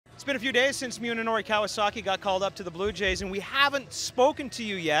It's been a few days since Munenori Kawasaki got called up to the Blue Jays, and we haven't spoken to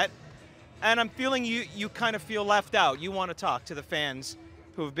you yet. And I'm feeling you kind of feel left out. You want to talk to the fans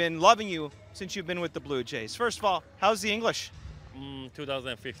who have been loving you since you've been with the Blue Jays. First of all, how's the English?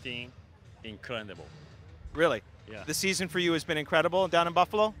 2015, incredible. Really? Yeah. The season for you has been incredible down in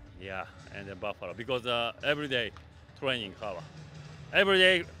Buffalo? Yeah, and in Buffalo, because every day training Kawa. Every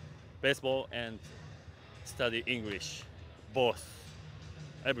day baseball and study English, both.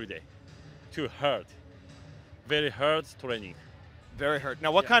 Every day. Too hard. Very hard training. Very hurt.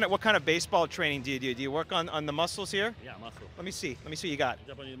 Now, what kind of baseball training do you do? Do you work on the muscles here? Yeah, muscle. Let me see. Let me see what you got.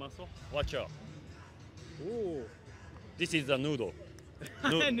 Japanese muscle. Watch out. Ooh. This is a noodle.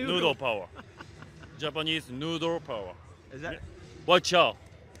 Noodle power. Japanese noodle power. Is that? Watch out.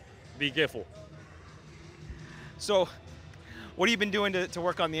 Be careful. So, what have you been doing to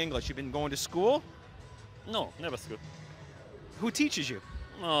work on the English? You've been going to school? No, never school. Who teaches you?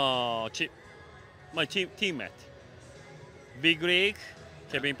 My teammate. Big League,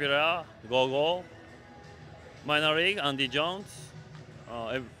 Kevin Pillar, Gogo. Minor League, Andy Jones.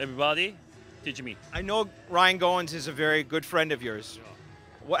 Everybody teach me. I know Ryan Goins is a very good friend of yours.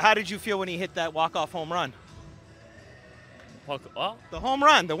 Yeah. How did you feel when he hit that walk-off home run? What? The home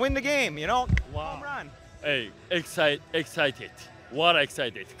run, to win the game, you know? Wow. Home run. Hey, excited. What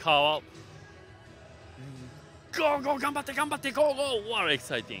excited? Kawa. Go, ganbatte, ganbatte, go. What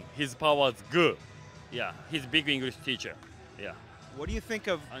exciting. His power is good. Yeah, he's big English teacher. Yeah. What do you think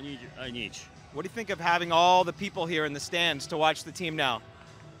of I need. What do you think of having all the people here in the stands to watch the team now?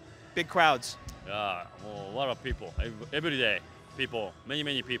 Big crowds. Yeah, a lot of people. Every day, people,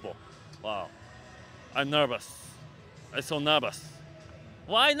 many people. Wow. I'm nervous. I'm so nervous.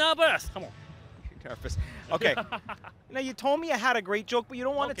 Why nervous? Come on. You're nervous. Okay. Now, you told me I had a great joke, but you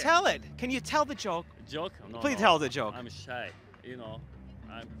don't want to tell it. Can you tell the joke? Joke? No, Please tell the joke. I'm shy. You know,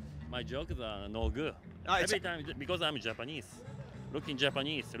 my jokes are no good. Every time, because I'm Japanese. Looking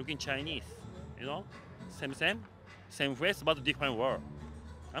Japanese, looking Chinese. You know, same face, but different word.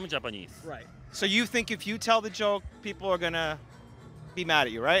 I'm Japanese. Right. So you think if you tell the joke, people are gonna be mad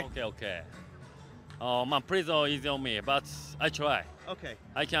at you, right? Okay. Please don't easy on me, but I try. Okay.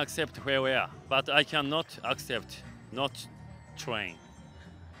 I can accept failure, but I cannot accept not trying.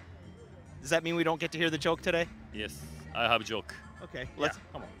 Does that mean we don't get to hear the joke today? Yes, I have a joke. Okay. Let's.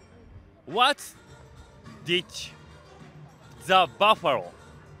 Come on. What did the buffalo?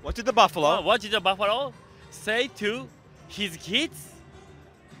 What did the buffalo? What did the buffalo say to his kids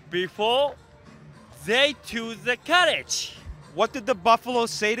before they to the cottage? What did the buffalo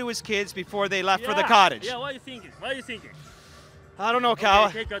say to his kids before they left for the cottage? Yeah, what are you thinking? I don't know, Cal.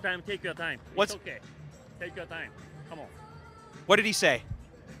 Okay, take your time. What's It's okay. Take your time. Come on. What did he say?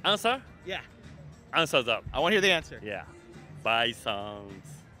 Answer? Yeah. Answer that. I want to hear the answer. Yeah. Bisons.